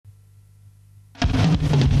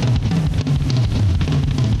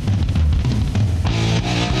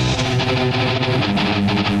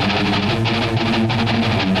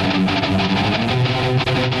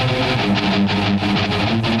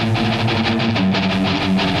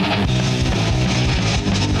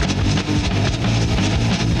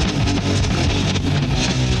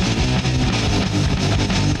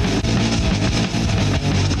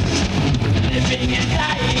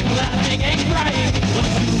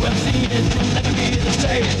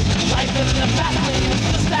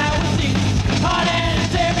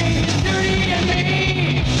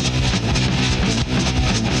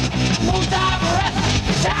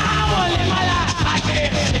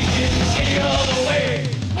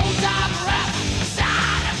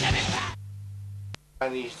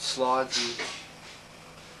Only slides and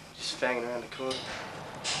just fanging around the corner.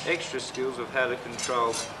 Extra skills of how to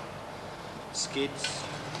control skids.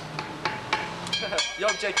 The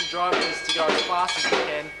objective driving is to go as fast as you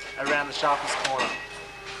can around the sharpest corner.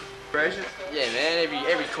 Abrasion? Yeah, man.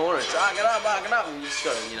 Every corner, it's arc it up, and you just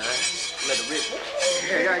gotta, you know, just let it rip.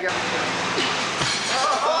 Yeah, go.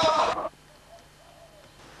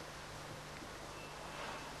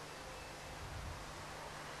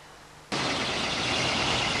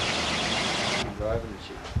 Driving and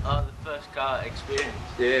shit. Oh, the first car experience.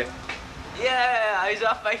 Yeah. Yeah, he's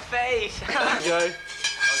off my face. I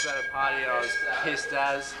was at a party and I was pissed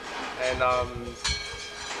as, and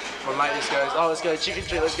my mate just goes, oh, let's go chicken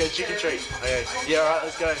treat, let's go chicken treat. I go, yeah, alright,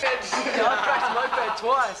 let's go. I crashed the moped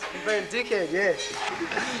twice. You've been a dickhead, yeah.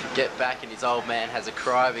 Get back and his old man has a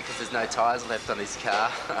cry because there's no tyres left on his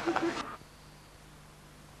car.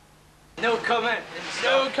 No comment.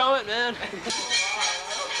 No comment, man.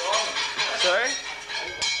 Sorry?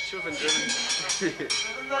 Should have been driven.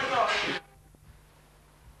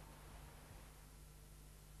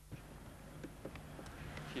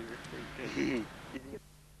 You were freaking.